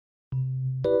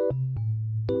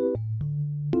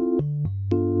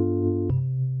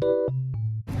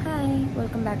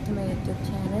welcome back to my YouTube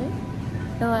channel.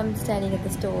 Now I'm standing at the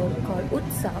store called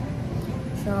Utsa.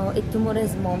 So tomorrow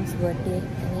is mom's birthday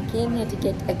and I came here to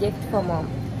get a gift for mom.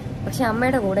 But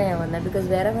because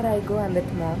wherever I go I'm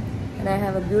with mom and I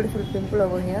have a beautiful pimple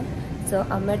over here. So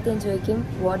I'm asking him,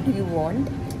 what do you want?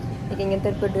 Like I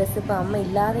get a dress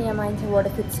what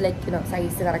if it's like, you know,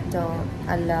 size correct or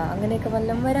Allah.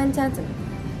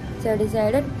 So I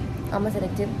decided Amma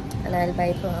selected and I'll buy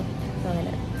it for her.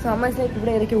 So Amma is like,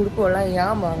 today I so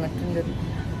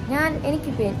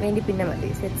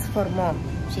it's for mom.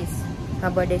 Her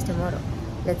birthday is tomorrow.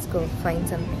 Let's go find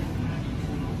something.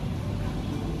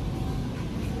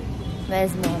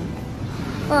 Where's mom?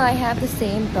 Oh, I have the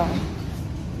same top.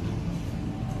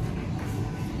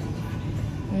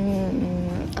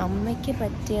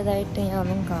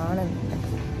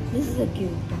 This is a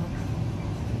cute top.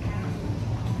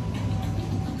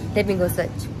 Let me go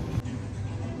search.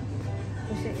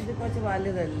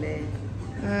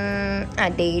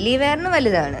 Daily wear no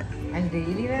validana.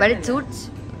 Daily wear. But it suits.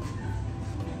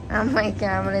 Oh, my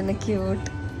camera is cute.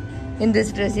 In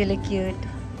this dress you look cute.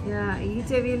 Yeah,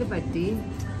 this chevil patti.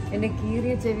 And a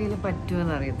curious chevil pattu and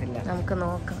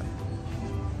Namka.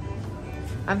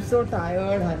 I'm so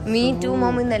tired. Me too,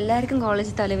 mom. In the American college,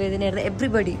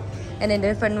 everybody. And then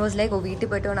their friend was like, oh, we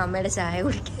put on a chai.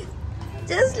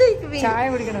 Just like me. Chai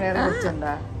would get a very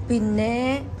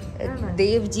Pinne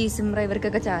Dev G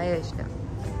Simra chai.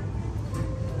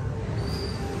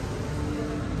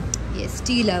 Yes,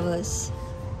 tea lovers.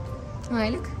 Oh, I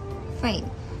look fine.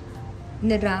 In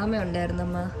the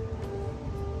drama,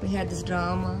 we had this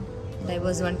drama. There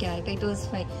was one character, it was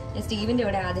fine. And Steven, the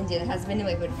husband and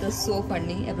wife, it was so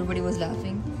funny. Everybody was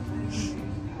laughing.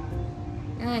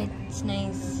 It's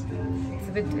nice. It's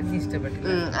a bit disturbed.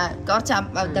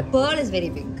 The pearl is very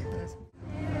big.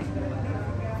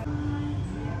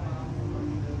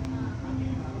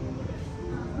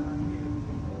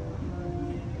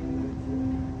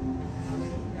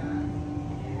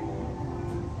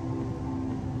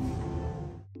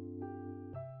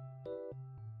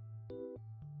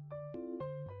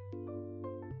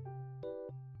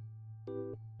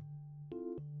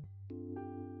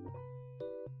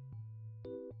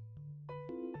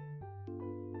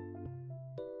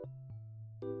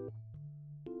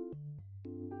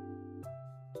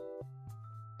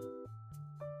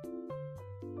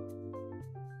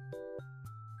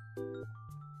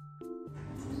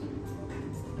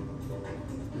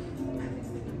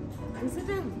 Is it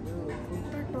a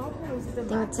top or is it a I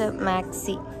think it's a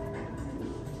maxi.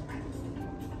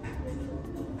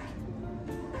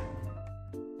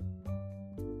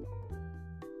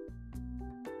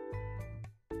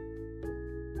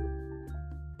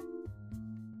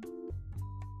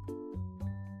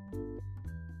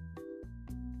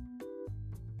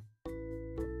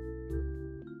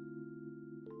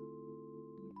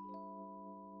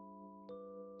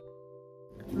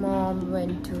 Mom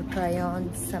went to try on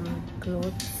some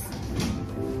clothes.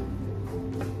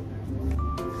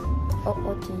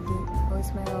 Oh, TD. How's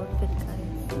my outfit,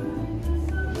 guys?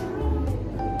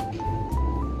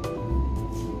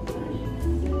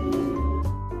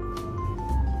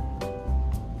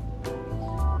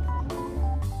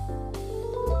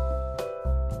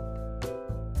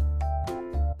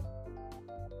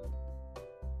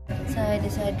 So I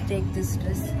decided to take this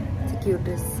dress. It's a cute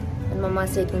dress. And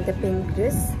Mama's taking the pink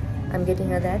dress. I'm getting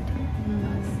her that.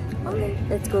 Okay,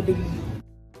 let's go big.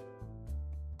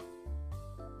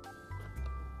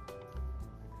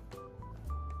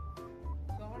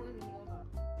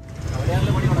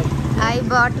 I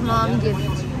bought mom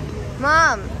gift.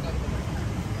 Mom!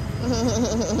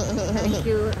 Thank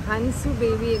you. Hansu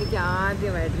baby, I got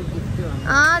a gift.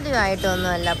 I don't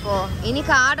know. Ini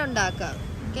card on Daka.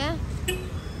 Okay?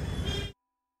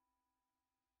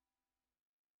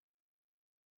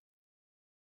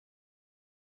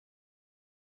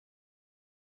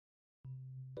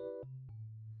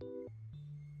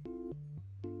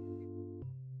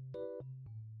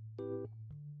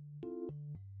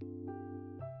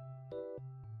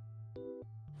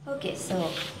 Okay, so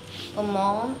for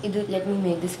mom, let me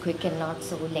make this quick and not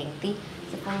so lengthy.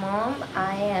 So for mom,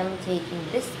 I am taking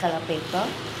this color paper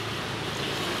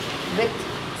with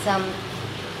some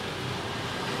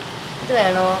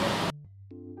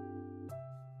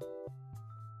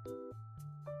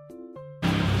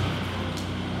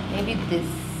maybe this,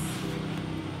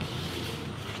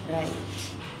 right?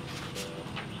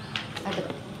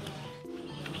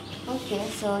 Okay,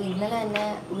 so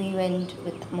we went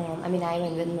with mom. I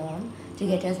went with mom to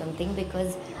get her something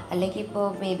because അല്ലെങ്കിൽ ഇപ്പോൾ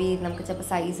may be നമുക്ക് ചിലപ്പോൾ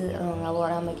size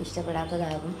ഓരോ അമ്മയ്ക്ക്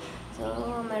ഇഷ്ടപ്പെടാത്തതാകും. So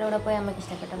അമ്മയുടെ കൂടെ പോയി അമ്മയ്ക്ക്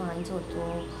ഇഷ്ടപ്പെട്ട വാങ്ങിച്ചു കൊടുത്തു.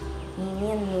 ഇനി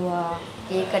എന്തുവാ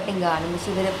കേക്ക് കട്ടിങ് കാണും. പക്ഷെ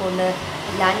ഇവരെ കൊണ്ട്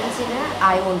ലഞ്ചിന്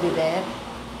I won't be there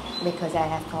because I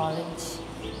have college.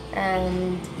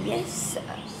 And yes,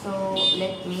 so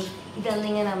let me. ഇതൊന്നും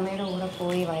ഞാൻ അമ്മയുടെ കൂടെ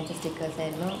പോയി വാങ്ങിച്ച സ്റ്റിക്കേഴ്സ്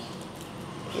ആയിരുന്നു.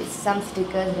 Some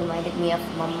stickers reminded me of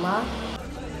മമ്മ.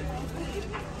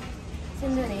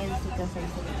 എന്താണ് ഏത് സ്റ്റിക്കേഴ്സ്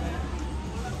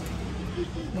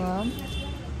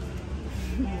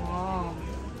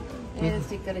ഏത്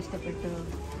സ്റ്റിക്കർ ഇഷ്ടപ്പെട്ടു?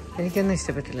 എനിക്കൊന്നും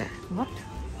ഇഷ്ടപ്പെട്ടില്ല. What?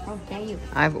 How dare you?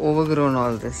 I've overgrown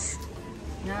all this.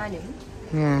 ഞാനും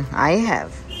I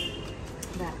have.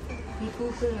 ഈ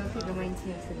പൂക്കൾ നോക്കി reminds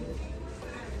me of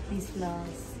these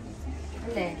flowers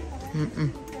അല്ലേ?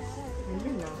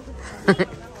 അല്ലെന്നോ?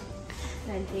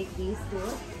 I'll take these two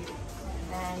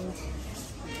and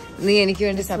നീ എനിക്ക്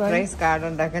വേണ്ടി സർപ്രൈസ് കാർഡ്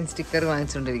ഉണ്ടാക്കാൻ sticker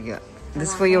വാങ്ങിച്ചോണ്ടിരിക്കുക.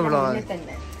 This for your vlog.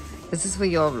 This is for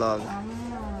your vlog.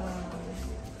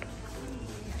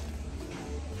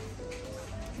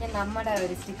 ഞാൻ നമ്മുടെ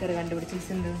ഒരു സ്റ്റിക്കർ കണ്ടുപിടിച്ചു.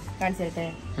 സിന്ധു കാണിച്ചിട്ടെ.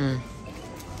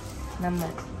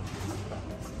 നമ്മൾ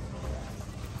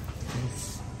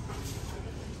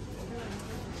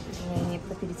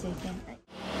ഇപ്പൊ തിരിച്ചയക്കാൻ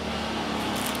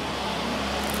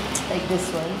like this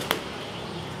one.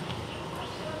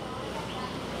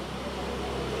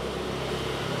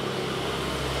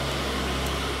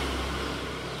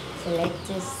 So let's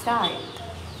just start.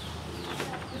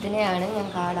 ഇതിനെയാണ് ഞാൻ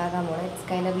കാർഡാക്കാൻ പോണത്. It's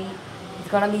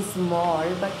gonna be small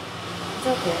but it's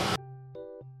okay.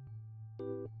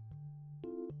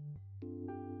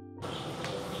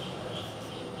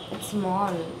 It's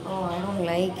small. Oh, I don't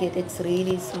like it. It's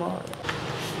really small.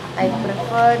 I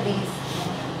prefer these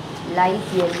light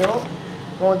yellow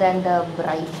more than the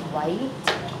bright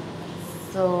white.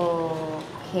 So,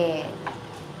 okay.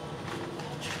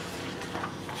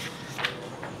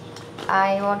 I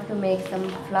want to make some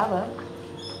flower.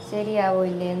 ശരിയാവോ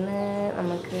ഇല്ലെന്ന്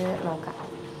നമുക്ക് നോക്കാം.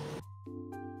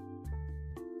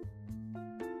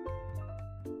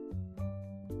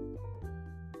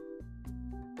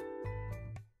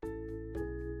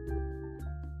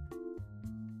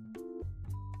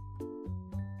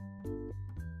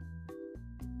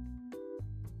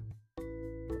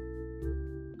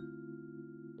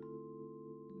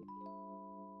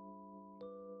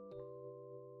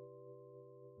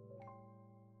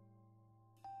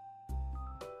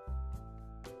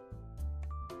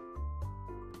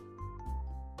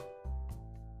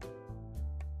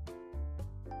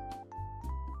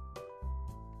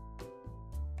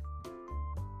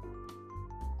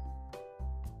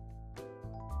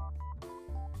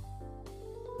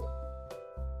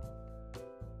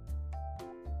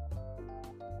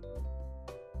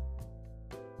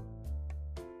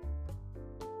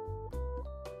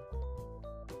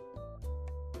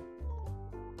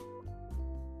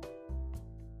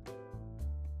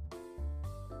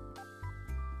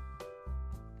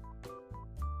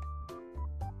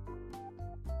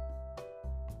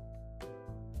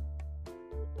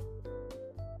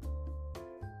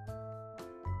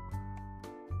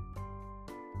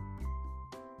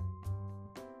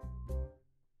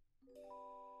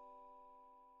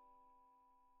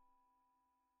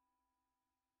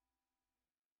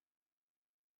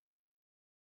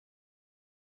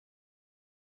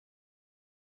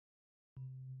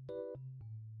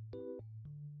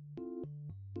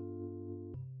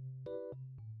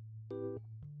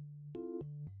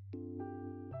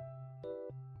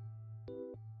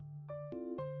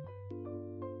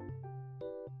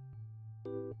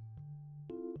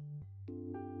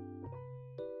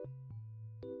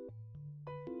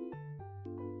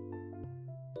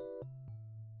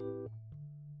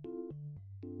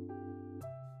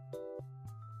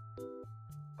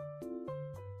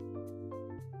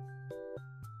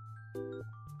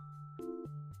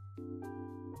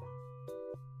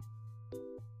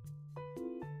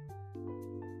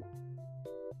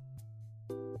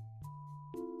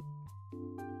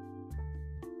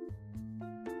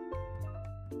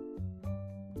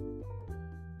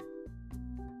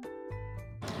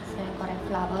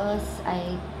 Flowers, I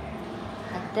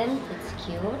cut them. It's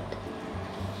cute.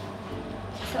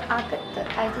 So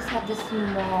I just have this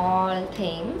small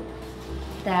thing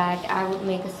that I would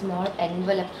make a small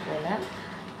envelope for.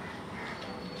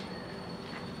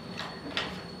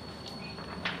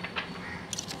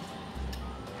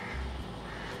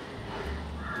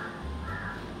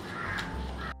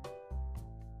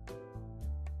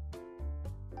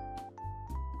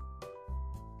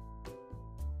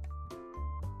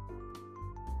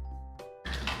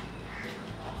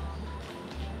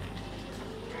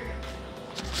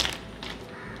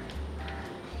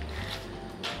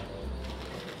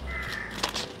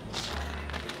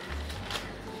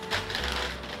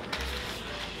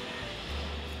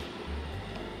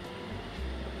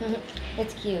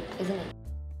 It's cute, isn't it?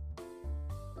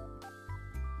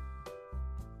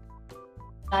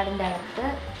 Garden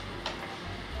director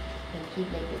and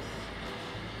keep like this.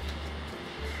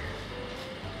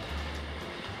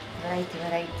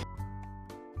 Variety.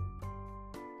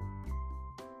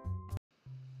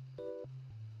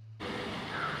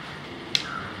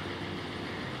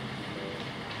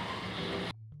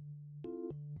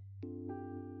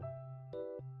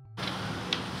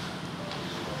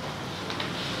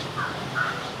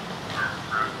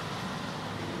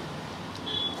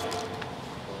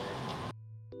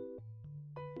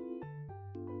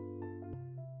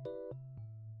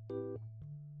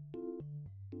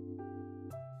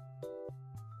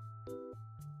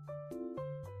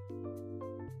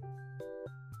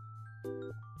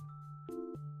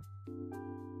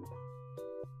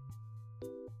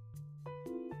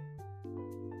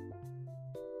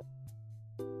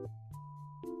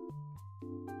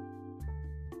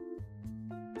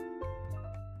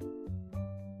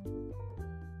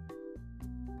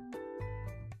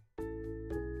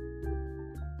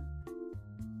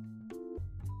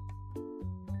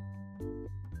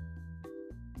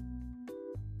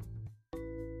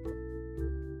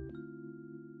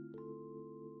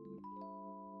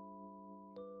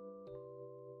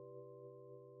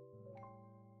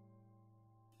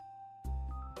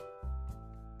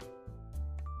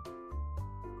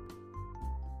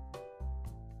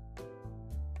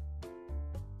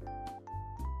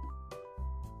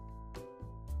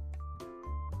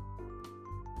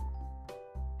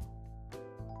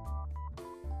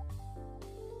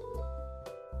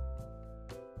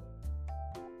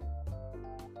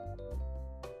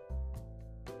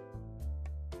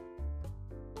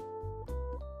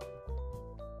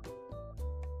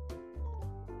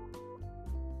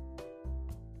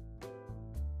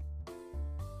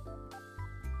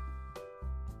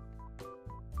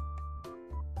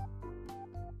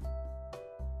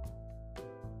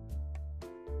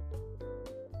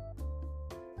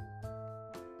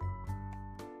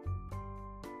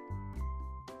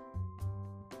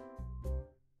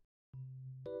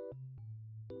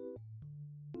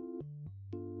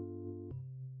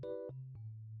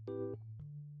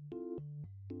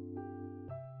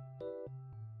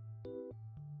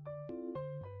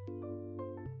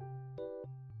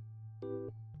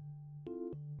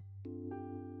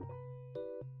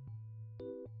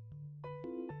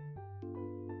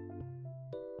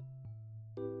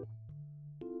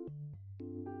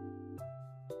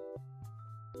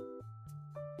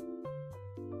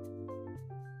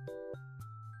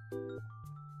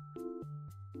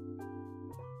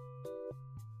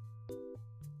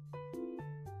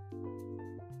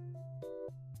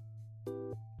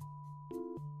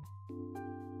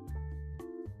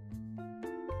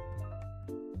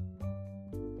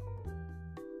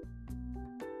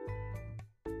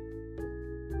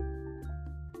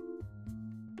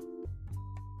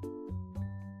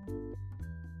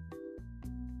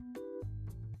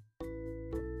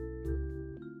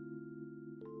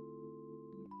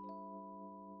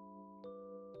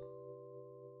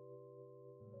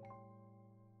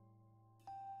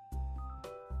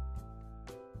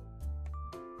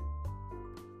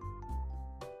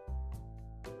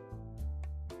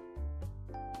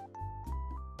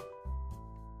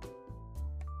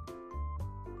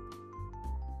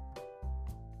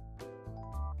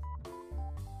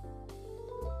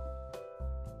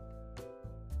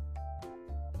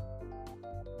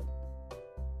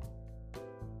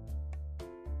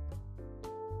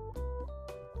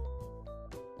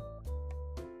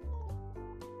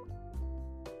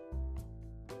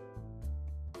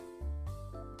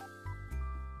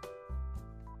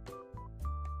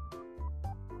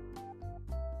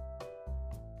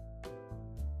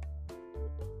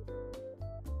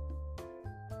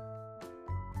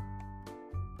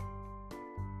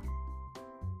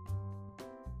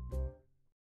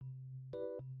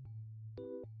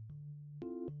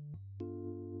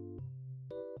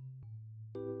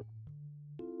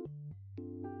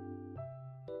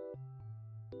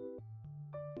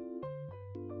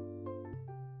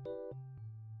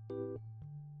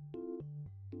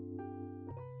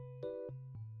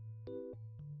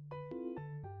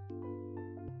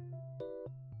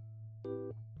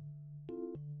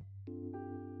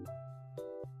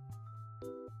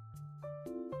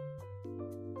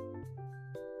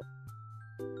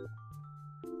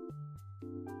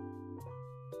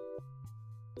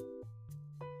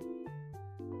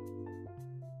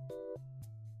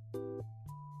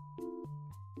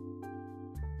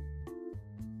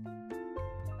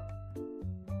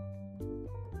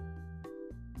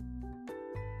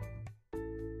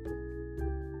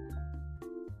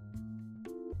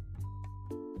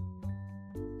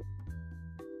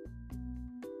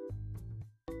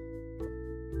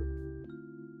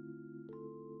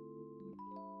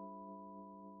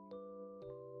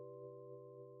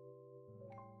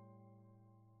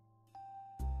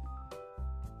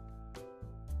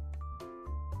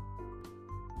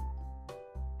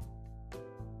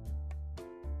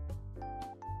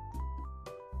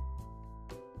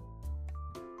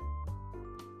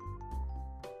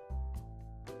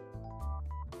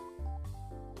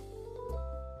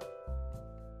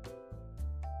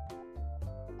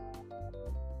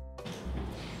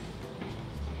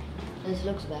 this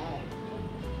looks bad.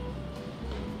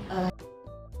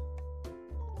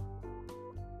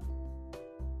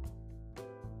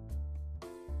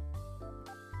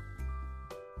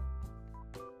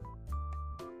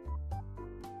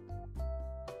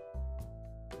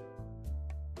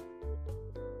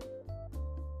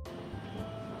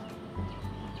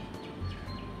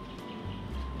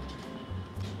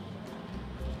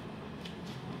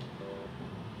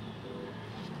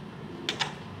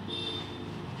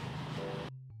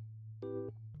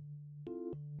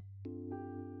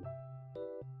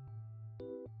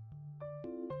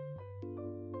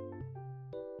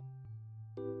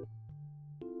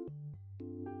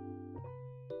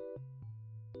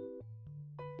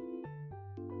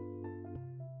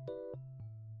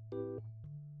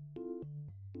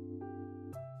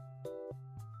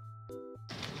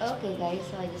 Okay guys,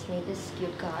 so I just made this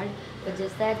cute card, but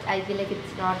just that I feel like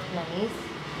it's not nice.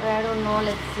 But I don't know,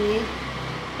 let's see.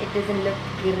 It doesn't look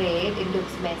great, it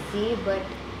looks messy, but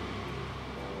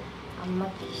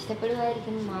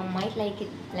Mom might like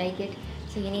it.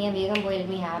 So let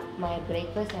me have my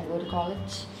breakfast and go to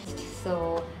college. So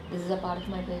this is a part of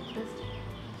my breakfast.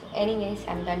 So anyways,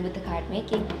 I'm done with the card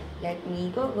making. Let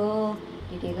me go.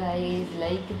 Did you guys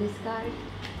like this card?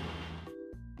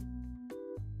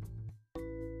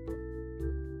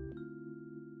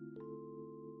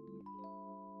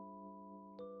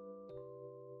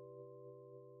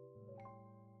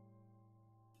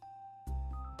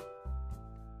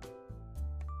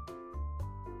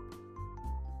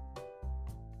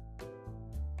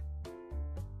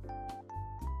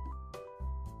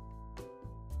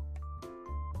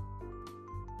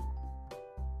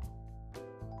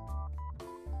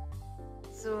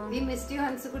 So we missed you,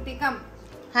 Hansukuti. Come.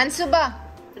 Hansuba.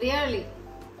 Really.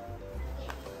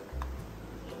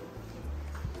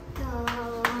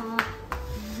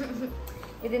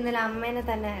 Isn't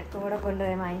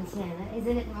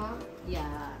it Mom?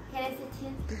 Yeah. Can I sit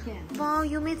here? You can. Wow,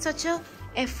 you made such a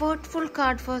effortful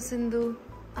card for Sindhu.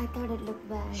 I thought it looked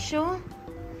bad. Sure.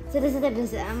 So this is the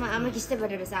dress. I'm a kishta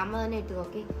better dress. I'm on it,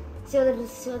 okay? Show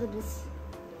the dress.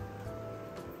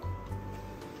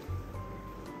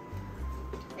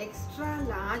 Extra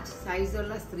large size or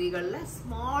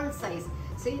small size.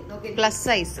 See, okay. Plus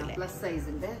size. Plus size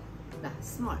in there.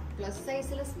 Small. Plus size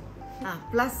small.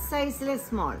 Plus size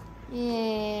small.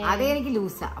 Yeah. That's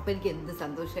loose.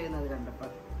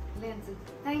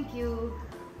 Thank you.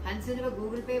 Hansu's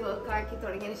Google Pay work like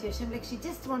she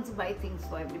just wants to buy things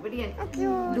for everybody and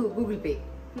do Google Pay.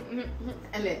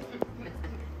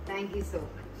 Thank you so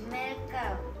much.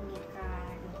 Makeup.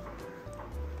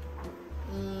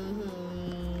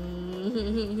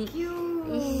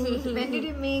 Cute. When did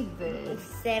you make this?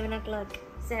 7 o'clock.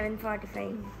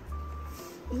 7:45.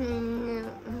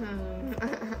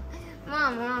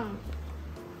 Mom.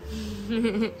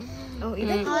 Oh,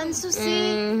 Hansu, see,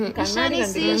 Ishani,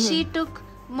 see, she took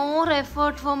more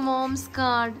effort for mom's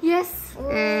card. Yes.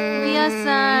 We are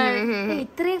sad.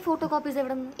 ഇത്രയും photocopies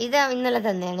എവിടെ നിന്ന്? ഇത് ഇന്നലെ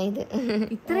തന്നെയാണ് ഇത്.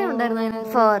 ഇത്രയും ഉണ്ടായിരുന്നു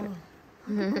 4.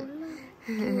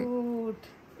 Cute.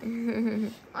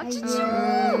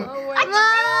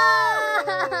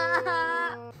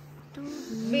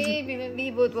 Baby, we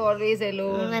both were always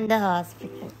alone. In the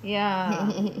hospital. Yeah.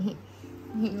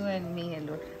 You and me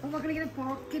alone. Oh, look at the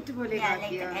pocket. Yeah,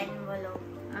 like an envelope.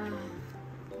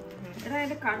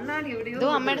 ഇതോ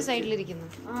അമ്മയുടെ സൈഡിലിരിക്കുന്നു.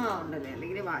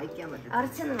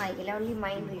 അർച്ചൊന്നും വായിക്കില്ല, only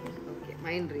mind reading. Okay,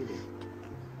 mind reading.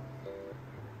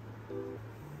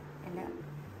 And the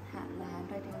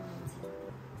handwriting is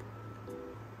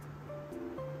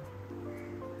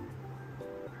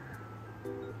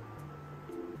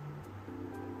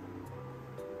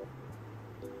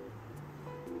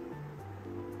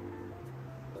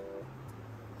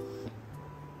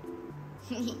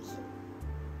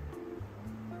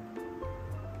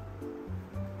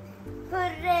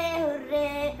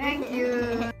Hooray! Thank you.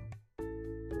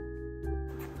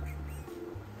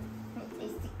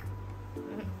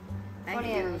 Thank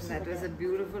you. That was a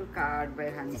beautiful card by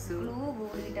Hansu.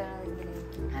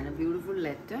 And a beautiful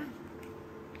letter.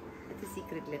 It's a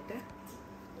secret letter.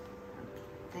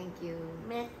 Thank you.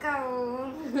 Melcow.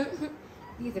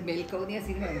 This is a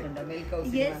Melcow.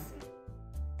 Yes.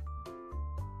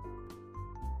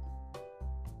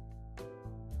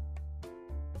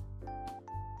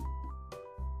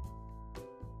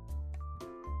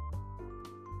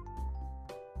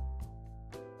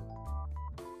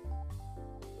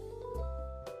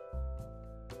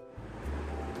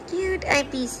 Cute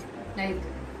eyepiece. Like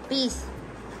Peace.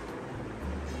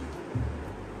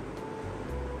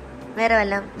 വേറെ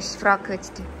വല്ല frock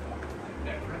വെച്ചിട്ട്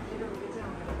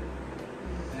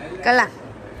കൊള്ളാം.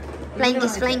 Flying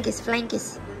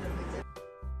kiss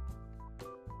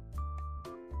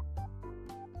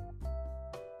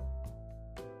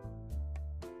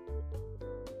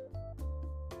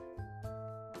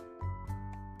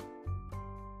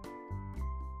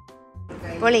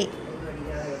പൊളി.